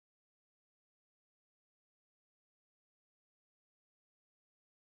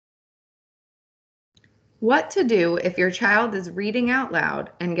What to do if your child is reading out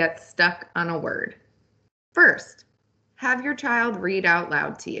loud and gets stuck on a word. First, have your child read out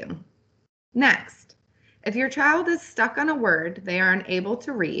loud to you. Next, if your child is stuck on a word they are unable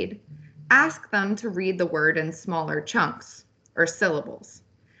to read, ask them to read the word in smaller chunks or syllables.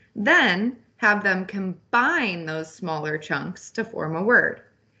 Then have them combine those smaller chunks to form a word.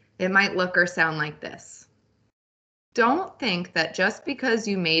 It might look or sound like this. Don't think that just because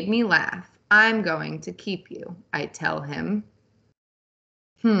you made me laugh, I'm going to keep you, I tell him.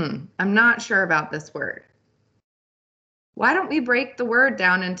 I'm not sure about this word. Why don't we break the word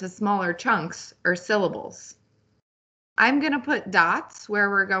down into smaller chunks or syllables? I'm going to put dots where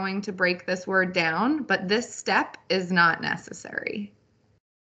we're going to break this word down, but this step is not necessary.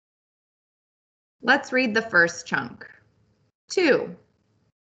 Let's read the first chunk. 2.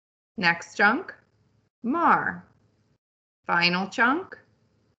 Next chunk, mar. Final chunk,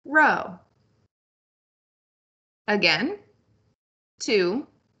 row. Again, 2,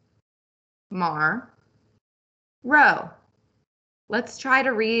 mar, row. Let's try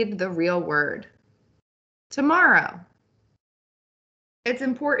to read the real word. Tomorrow. It's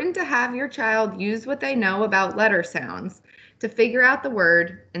important to have your child use what they know about letter sounds to figure out the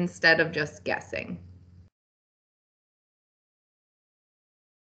word instead of just guessing.